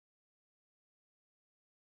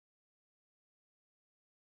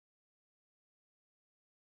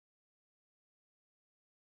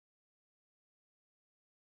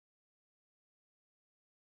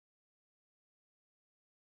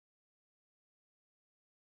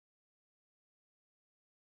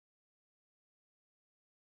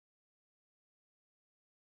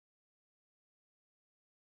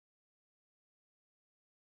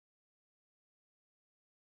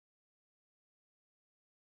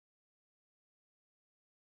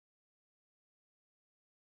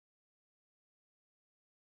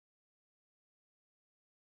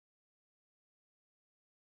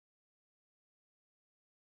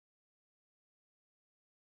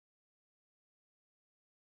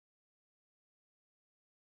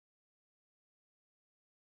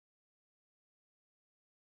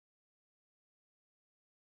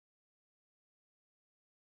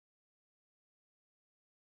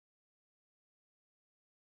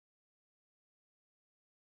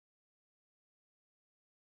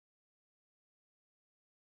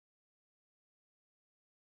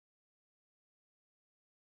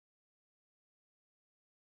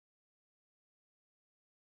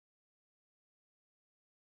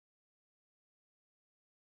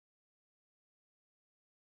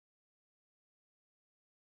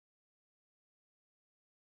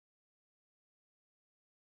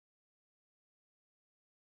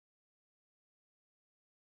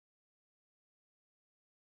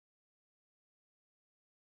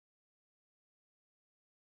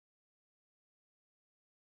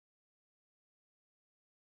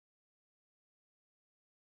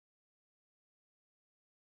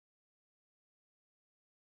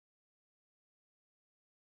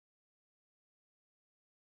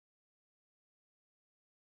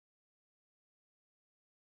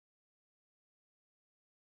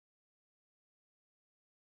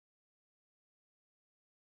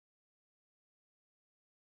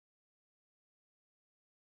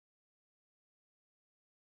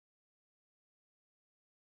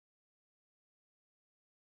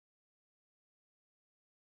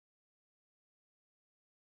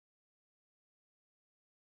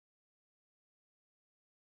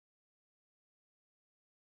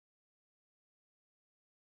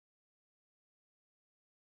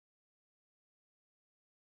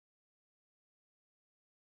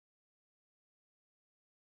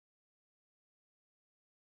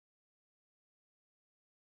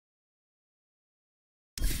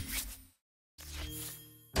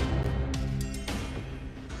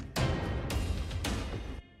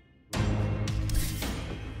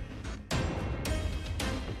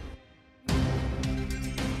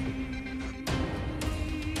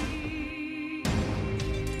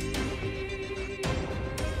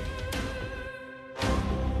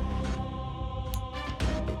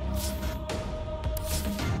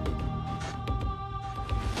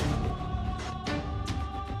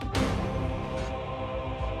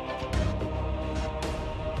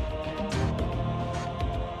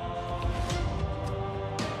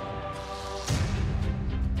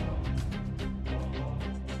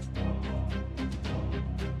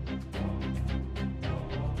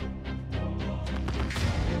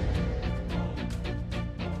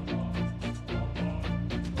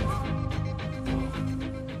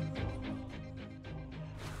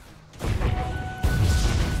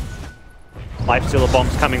Lifestealer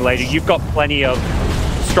bombs coming later. You've got plenty of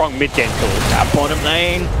strong mid-game tools. That bottom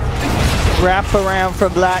lane. Wrap around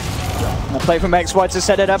from Black. A play from XY to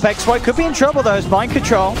set it up. XY could be in trouble though, it's mind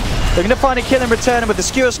control. They're going to find a kill in return, and with the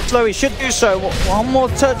skewer slow, he should do so. One more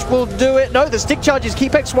touch will do it. No, the stick charges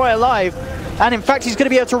keep XY alive. And in fact, he's going to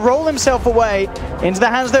be able to roll himself away into the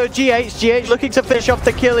hands though of GH. GH looking to finish off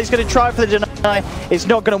the kill. He's going to try for the deny. It's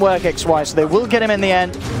not going to work, XY, so they will get him in the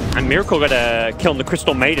end. And Miracle got a kill on the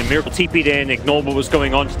Crystal Maiden. Miracle TP'd in, ignored what was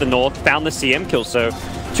going on to the north, found the CM kill. So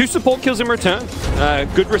 2 support kills in return.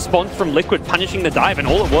 Good response from Liquid, punishing the dive, and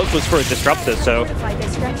all it was for a disruptor. So,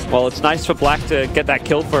 well, it's nice for Black to get that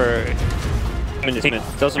kill for him and his team. It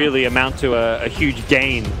doesn't really amount to a huge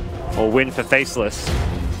gain or win for Faceless.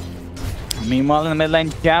 Meanwhile, in the mid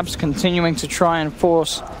lane, Jabs continuing to try and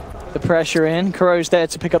force the pressure in. Kuro's there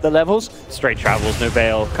to pick up the levels. Straight travels, no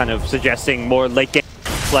veil, kind of suggesting more late game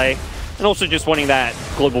play, and also just wanting that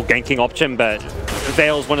global ganking option. But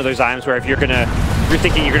Veil's one of those items where if you're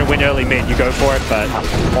thinking you're gonna win early mid, you go for it. But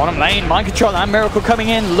bottom lane, mind control and Miracle coming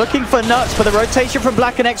in, looking for nuts for the rotation from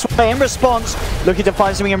Black and XY in response, looking to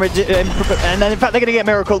find something and then in fact they're gonna get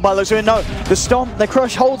Miracle by the looks of it. No, the stomp, the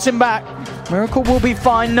crush holds him back. Miracle will be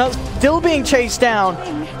fine. Nuts still being chased down.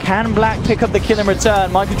 Can Black pick up the kill in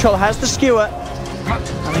return? Mind control has the skewer. And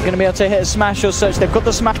they're going to be able to hit a smash or such. They've got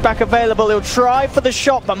the smash back available. He'll try for the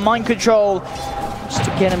shot, but Mind Control just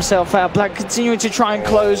to get himself out. Black continuing to try and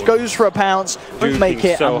close, goes for a pounce, won't make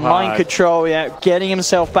it. So and Mind Control, yeah, getting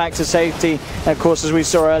himself back to safety. And of course, as we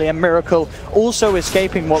saw earlier, Miracle also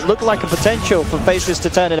escaping what looked like a potential for Faceless to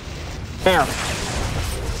turn it down.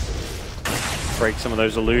 Break some of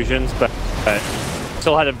those illusions, but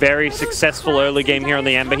still had a very successful early game here on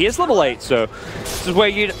the Ember. He is level 8, so this is where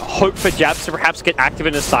you'd hope for Jabs to perhaps get active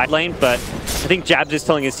in his side lane, but I think Jabs is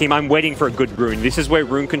telling his team, I'm waiting for a good rune. This is where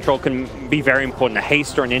rune control can be very important. A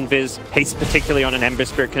haste or an invis, haste particularly on an Ember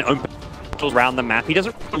Spirit, can open around the map. He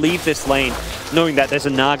doesn't leave this lane knowing that there's a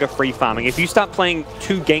Naga free farming. If you start playing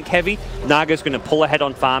too gank heavy, Naga's going to pull ahead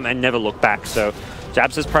on farm and never look back. So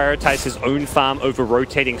Jabs has prioritized his own farm over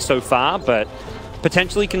rotating so far, but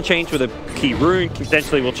potentially can change with a key rune,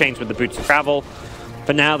 potentially will change with the boots of travel.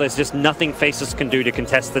 For now, there's just nothing Faceless can do to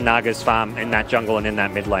contest the Naga's farm in that jungle and in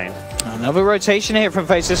that mid lane. Another rotation here from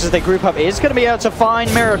Faceless as they group up. Is going to be able to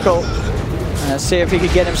find Miracle. Let's see if he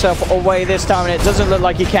can get himself away this time, and it doesn't look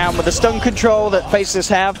like he can. With the stun control that Faceless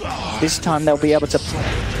have, this time they'll be able to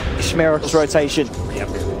finish Miracle's rotation. Yep.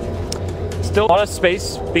 Still a lot of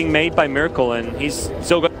space being made by Miracle, and he's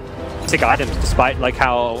still got items despite like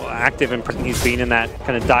how active and present he's been in that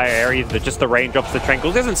kind of dire area. Just the raindrops, the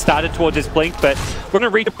tranquils. He hasn't started towards his blink, but we're going to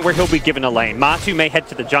read where he'll be given a lane. Martu may head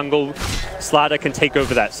to the jungle. Slada can take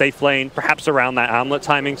over that safe lane, perhaps around that armlet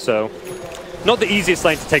timing. So not the easiest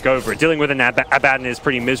lane to take over. Dealing with an Abaddon is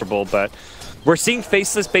pretty miserable, but we're seeing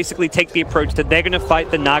Faceless basically take the approach that they're going to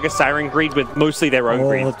fight the Naga Siren greed with mostly their own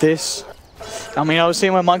greed. This, I mean, I was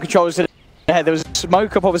seeing when Mind Control was there was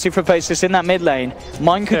smoke up obviously from Faceless in that mid lane.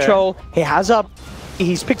 Mind Control,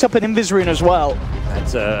 he's picked up an Invis rune as well.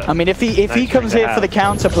 That's I mean, if he comes here for the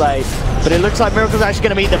counterplay, but it looks like Miracle's actually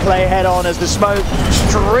going to meet the play head on as the smoke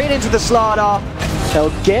straight into the Slada.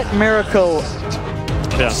 They'll get Miracle.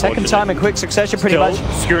 Second time in quick succession, pretty much.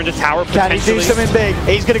 Skewering the tower. Can he do something big?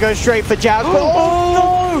 He's going to go straight for Jabs.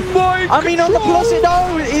 Oh no! I mean, on the plus,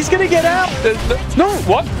 no, he's going to get out. No,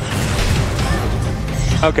 what?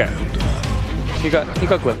 Okay. He got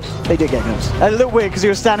glimpsed. They did get glimpsed. A little weird because he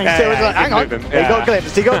was standing still. Yeah, like, hang on. He got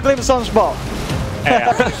glimpsed. He got glimpsed on spot.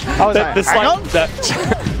 Yeah. I was like, hang on.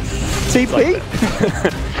 TP?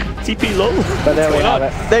 TP low. But there we have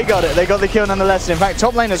it. They got it. They got the kill nonetheless. In fact,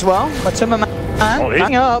 top lane as well. But Timmerman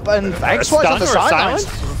hang up and XY's on the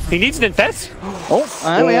sidelines. He needs an infest. Oh,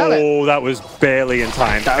 there we have it. Oh, that was barely in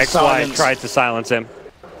time. XY tried to silence him.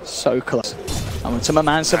 So close. And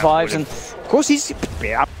Timmerman survives, and of course it's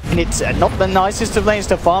not the nicest of lanes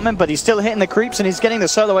to farm him, but he's still hitting the creeps and he's getting the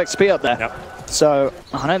solo XP up there. Yep. So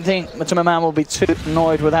I don't think Timmerman will be too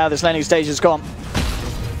annoyed with how this laning stage has gone.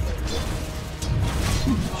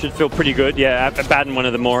 Should feel pretty good. Yeah, Abaddon, one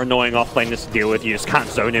of the more annoying offlaners to deal with. You just can't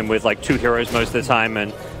zone him with like 2 heroes most of the time,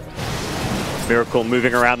 and Miracle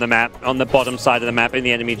moving around the map on the bottom side of the map in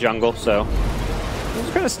the enemy jungle. So it's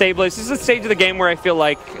kind of stabilized. This is a stage of the game where I feel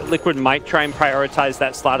like Liquid might try and prioritize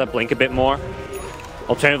that Slada blink a bit more.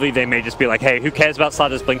 Alternatively, they may just be like, hey, who cares about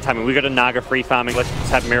Slada's blink timing? We got a Naga free farming. Let's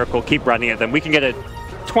just have Miracle keep running it. Then we can get a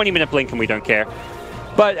 20-minute blink and we don't care.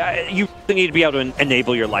 But you need to be able to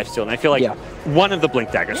enable your lifesteal. And I feel like one of the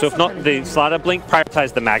Blink Daggers. So if not the Slider Blink,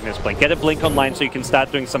 prioritize the Magnus Blink. Get a Blink online so you can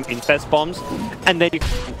start doing some infest bombs, and then you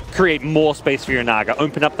create more space for your Naga.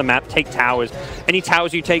 Open up the map, take towers. Any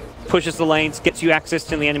towers you take pushes the lanes, gets you access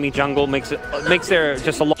to the enemy jungle, makes there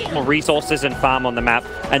just a lot more resources and farm on the map,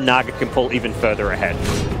 and Naga can pull even further ahead.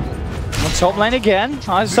 On top lane again,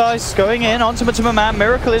 Ice going in onto Man.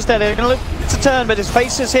 Miracle is there. They're going to look to turn, but his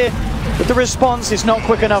face is here. But the response is not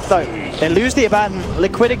quick enough though. They lose the Abaddon.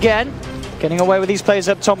 Liquid again, getting away with these players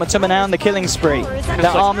up top. Matuma now on the killing spree.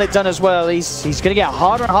 That armlet done as well. He's going to get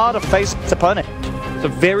harder and harder to face his opponent. It's a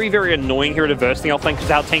very, very annoying hero to verse the offlane because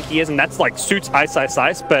how tanky he is, and that's like suits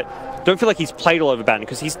Ice, but don't feel like he's played all over Abaddon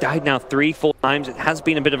because he's died now 3-4 times. It has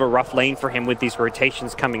been a bit of a rough lane for him with these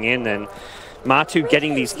rotations coming in, and Martu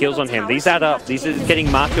getting these kills on him. These add up. These are getting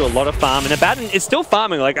Martu a lot of farm, and Abaddon is still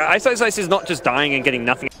farming. Like, Ice is not just dying and getting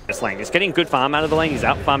nothing in this lane. He's getting good farm out of the lane. He's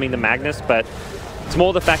out farming the Magnus, but it's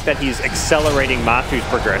more the fact that he's accelerating Martu's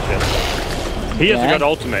progression. He hasn't got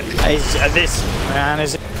ultimate. This man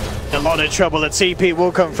is in a lot of trouble. The TP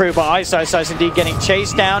will come through, but Ice indeed getting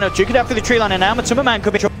chased down. Juke it out through the tree line, and now Matuma Man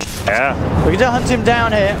could be looking to hunt him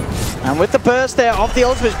down here. And with the burst there of the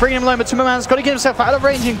ultimate, bringing him low, Matuma Man's got to get himself out of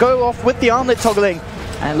range and go off with the armlet toggling.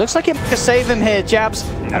 And it looks like he can save him here. Jabs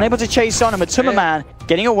unable to chase on him. Matuma Man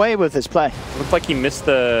getting away with this play. Looks like he missed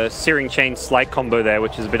the Searing Chain Slight combo there,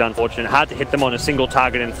 which is a bit unfortunate. Hard to hit them on a single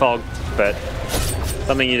target in Fog, but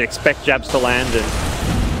something you'd expect Jabs to land. And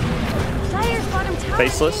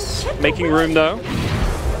Faceless making room though.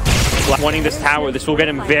 Wanting this tower, this will get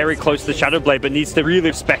him very close to the Shadow Blade, but needs to really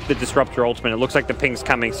respect the Disruptor ultimate. It looks like the ping's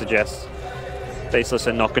coming suggests Faceless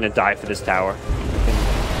are not going to die for this tower.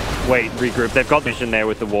 Wait, regroup. They've got vision there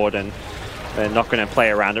with the ward, and they're not going to play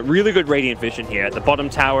around it. Really good Radiant vision here at the bottom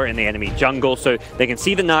tower in the enemy jungle, so they can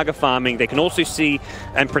see the Naga farming. They can also see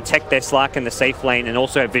and protect their Slack in the safe lane, and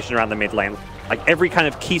also have vision around the mid lane. Like, every kind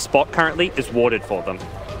of key spot currently is warded for them.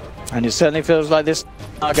 And it certainly feels like this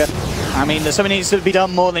Naga, I mean, there's something needs to be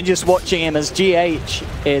done more than just watching him, as GH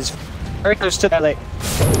is very close to the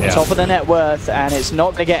top of the net worth, and it's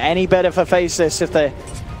not going to get any better for Faceless if they're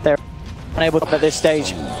unable to at this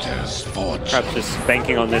stage. Perhaps just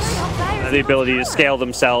banking on this, the ability to scale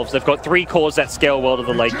themselves. They've got 3 cores that scale well to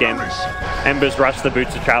the late game. Embers rush the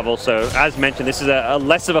Boots of Travel, so as mentioned, this is a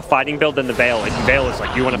less of a fighting build than the Veil. Like, Veil is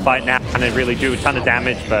like, you want to fight now and then really do a ton of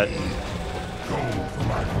damage, but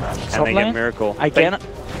and they get Miracle.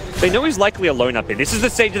 They know he's likely alone up here. This is the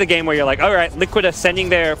stage of the game where you're like, all right, Liquid are sending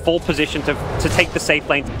their full position to take the safe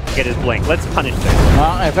lane to get his blink. Let's punish them.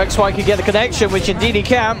 Well, if XY could get the connection, which indeed he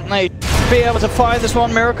can, they be able to fire this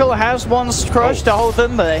one. Miracle has one crush to hold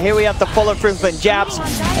them, but here we have the follow through from Jabs.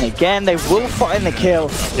 And again, they will find the kill.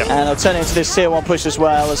 And they'll turn into this tier 1 push as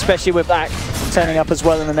well, especially with Black turning up as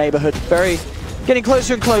well in the neighborhood. Getting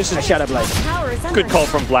closer and closer to Shadow Blade. Good call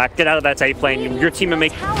from Black. Get out of that safe lane. Your team are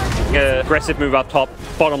making an aggressive move up top.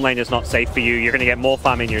 Bottom lane is not safe for you. You're going to get more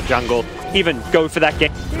farm in your jungle. Even go for that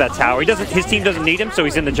tower. His team doesn't need him, so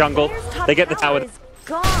he's in the jungle. They get the tower.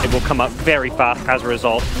 It will come up very fast as a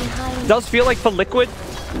result. It does feel like for Liquid,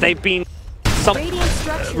 they've been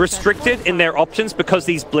restricted in their options because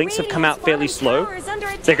these blinks have come out fairly slow.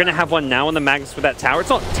 They're going to have one now on the Magnus for that tower. It's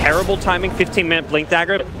not terrible timing, 15-minute blink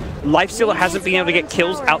dagger. Lifestealer hasn't been able to get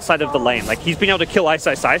kills outside of the lane. Like, he's been able to kill Ice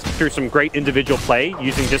through some great individual play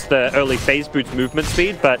using just the early phase boots movement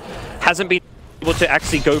speed, but hasn't been able to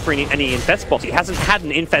actually go for any infest bombs. He hasn't had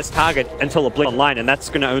an infest target until a blink online, and that's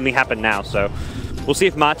going to only happen now. So we'll see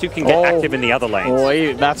if Martu can get active in the other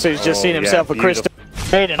lanes. Matu's just seen himself a crystal.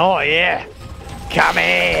 Oh yeah, come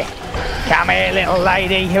here, little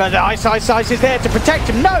lady. The Ice is there to protect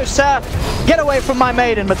him. No, sir, get away from my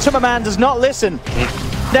maiden. Matuma Man does not listen.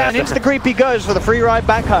 Down into the creep he goes for the free ride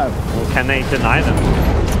back home. Well, can they deny them?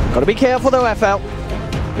 Got to be careful though, FL.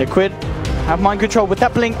 Liquid have mind control with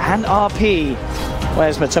that blink and RP.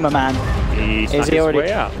 Where's Matuma Man? Is he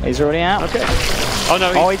already out? He's already out. Okay. Oh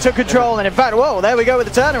no. He took control, and in fact, whoa, there we go with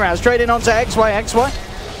the turnaround. Straight in onto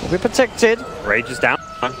XY will be protected. Rage is down.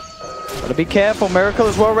 Gotta be careful. Miracle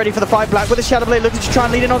is well ready for the fight. Black with the Shadow Blade looking to try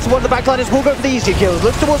and lead in onto one of the backliners. Will go for the easier kills.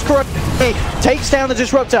 Looks towards Corrupt. Takes down the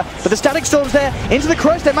Disruptor, but the Static Storm's there into the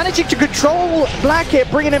crush. They're managing to control Black here,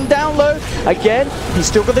 bringing him down low. Again, he's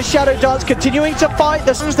still got the Shadow Dance, continuing to fight.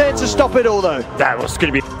 The Sun's there to stop it all though. That was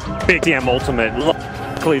going to be a big DM ultimate.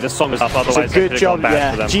 Luckily the song is up, otherwise it's a good job,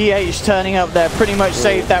 GH turning up there pretty much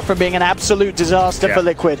saved that from being an absolute disaster for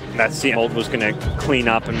Liquid. That CM ult was going to clean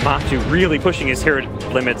up, and Martu really pushing his hero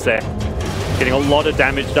limits there. Getting a lot of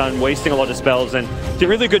damage done, wasting a lot of spells, and did a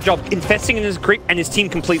really good job infesting in his creep, and his team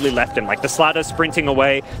completely left him. Like, the Slatter sprinting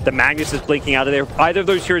away, the Magnus is blinking out of there. Either of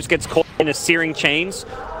those heroes gets caught, in a Searing Chains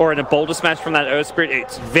or in a Boulder Smash from that Earth Spirit,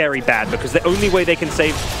 it's very bad because the only way they can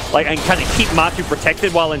save, like, and kind of keep Matu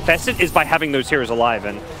protected while infested is by having those heroes alive,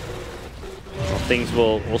 and well, things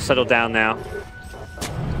will settle down now.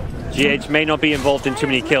 GH may not be involved in too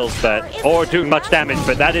many kills, but or doing much damage,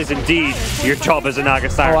 but that is indeed your job as a Naga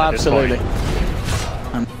Siren. Oh, absolutely.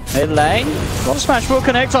 Mid lane, Boulder Smash will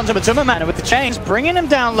connect onto Matuma Mana with the chains, bringing him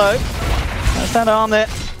down low. That's that arm there.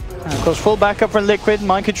 And of course, full backup from Liquid.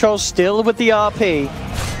 Mind control still with the RP.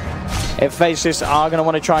 If Faceless are going to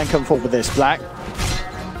want to try and come forward with this. Black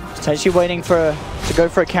potentially waiting to go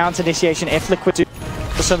for a counter initiation if Liquid do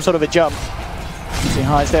some sort of a jump. He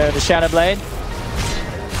hides there at the Shadow Blade.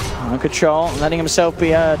 Mind control, letting himself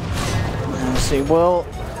be heard. As he will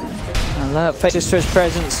alert Faceless to his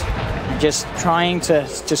presence. And just trying to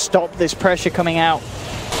stop this pressure coming out.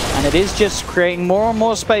 And it is just creating more and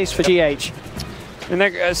more space for GH. And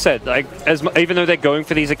as I said, like, even though they're going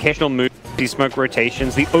for these occasional moves, these smoke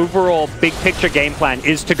rotations, the overall big picture game plan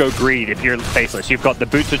is to go greed if you're Faceless. You've got the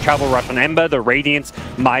Boots of Travel Rush on Ember, the Radiance,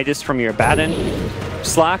 Midas from your Abaddon.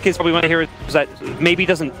 Slack is probably one of the heroes that maybe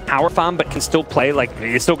doesn't power farm, but can still play, like,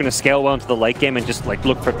 you're still going to scale well into the late game and just, like,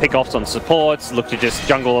 look for pickoffs on supports, look to just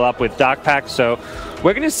jungle it up with Dark Pack. So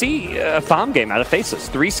we're going to see a farm game out of Faceless.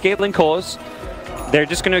 3 scaling cores. They're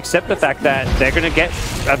just going to accept the fact that they're going to get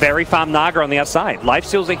a very farm Naga on the outside.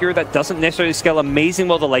 Lifesteal's a hero that doesn't necessarily scale amazing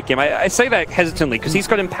well the late game. I say that hesitantly because he's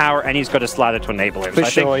got Empower and he's got a Slider to enable him. For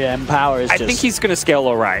sure, yeah, Empower is I think he's going to scale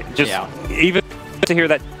all right. Just even to hear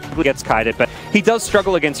that gets kited, but he does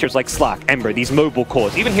struggle against heroes like Slack, Ember, these mobile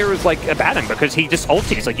cores, even heroes like Abaddon, because he just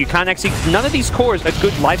ultis. Like, you can't actually, none of these cores are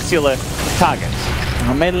good lifestealer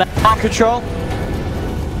targets. Mid lane control.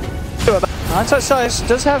 Outside Size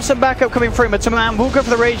does have some backup coming through, but Taman will go for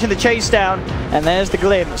the rage and the chase down, and there's the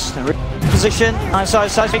glimpse. Position,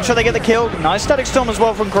 outside Size, make sure they get the kill. Nice static storm as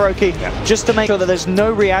well from Kuroki, just to make sure that there's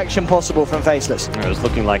no reaction possible from Faceless. It was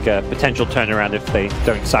looking like a potential turnaround if they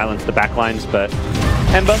don't silence the backlines, but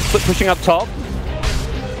Ember pushing up top.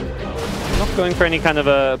 Not going for any kind of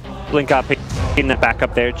a blink up in the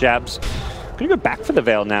backup there, jabs. Gonna go back for the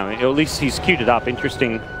Veil now, at least he's queued it up.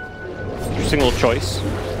 Interesting little choice.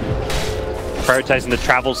 Prioritizing the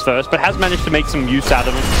travels first, but has managed to make some use out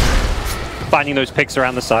of them, finding those picks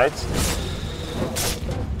around the sides.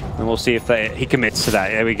 And we'll see if he commits to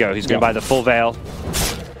that. There we go. He's going to buy the full Veil.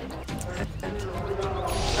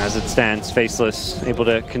 As it stands, Faceless able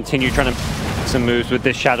to continue trying to make some moves with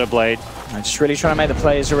this Shadow Blade. I'm just really trying to make the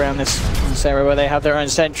plays around this area where they have their own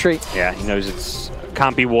sentry. Yeah, he knows it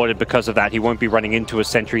can't be warded because of that. He won't be running into a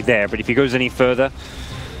sentry there, but if he goes any further,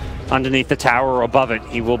 underneath the tower or above it,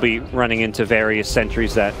 he will be running into various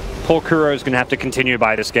sentries that poor Kuro is going to have to continue to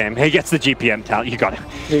buy this game. He gets the GPM talent. You got it.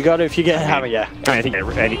 You got it if you get hammer, yeah. I think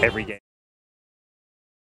every game.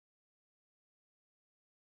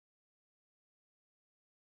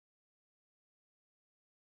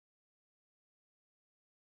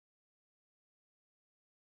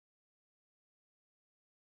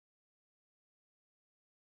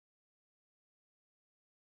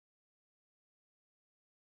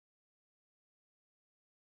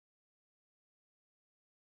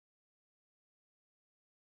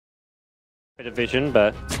 Bit of vision,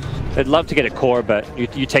 but they'd love to get a core, but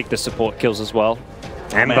you take the support kills as well.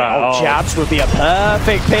 Ember, jabs would be a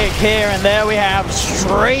perfect pick here, and there we have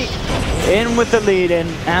straight in with the lead in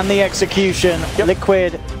and the execution.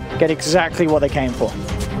 Liquid get exactly what they came for.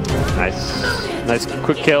 Nice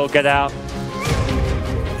quick kill, get out.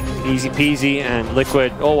 Easy peasy, and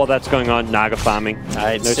Liquid, while that's going on, Naga farming.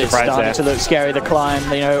 No surprise it's starting there. to look scary, the climb,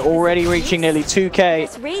 already reaching nearly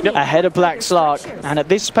 2k ahead of Black Slark. And at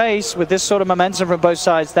this pace, with this sort of momentum from both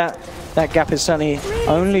sides, that gap is certainly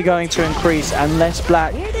only going to increase unless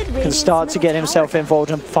Black can start to get himself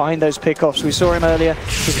involved and find those pickoffs. We saw him earlier,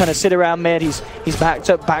 just kind of sit around mid, he's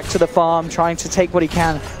backed up back to the farm, trying to take what he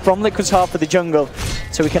can from Liquid's half of the jungle,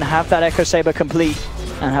 so we can have that Echo Saber complete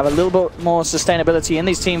and have a little bit more sustainability in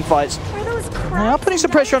these team fights. Now putting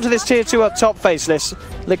some pressure onto this tier 2 up top, Faceless.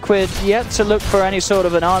 Liquid yet to look for any sort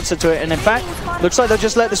of an answer to it, and in fact, looks like they'll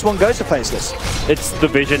just let this one go to Faceless. It's the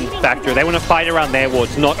vision factor. They want to fight around their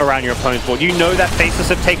wards, not around your opponent's ward. You know that Faceless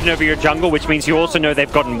have taken over your jungle, which means you also know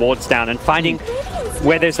they've gotten wards down, and finding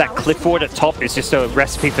where there's that cliff ward at top is just a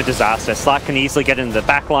recipe for disaster. Slack can easily get into the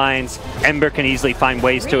back lines, Ember can easily find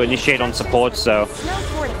ways to initiate on support, so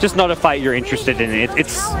just not a fight you're interested in.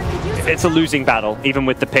 It's a losing battle, even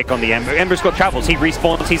with the pick on the Ember. Ember's got travels, he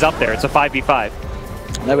respawns, he's up there. It's a 5v5.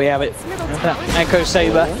 There we have it. Echo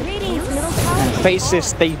Saber. And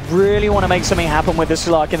Faceless, they really want to make something happen with the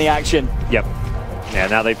Slark in the action. Yep. Yeah,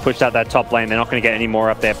 now they've pushed out that top lane. They're not going to get any more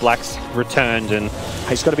up there. Black's returned, and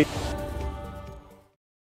he's got to be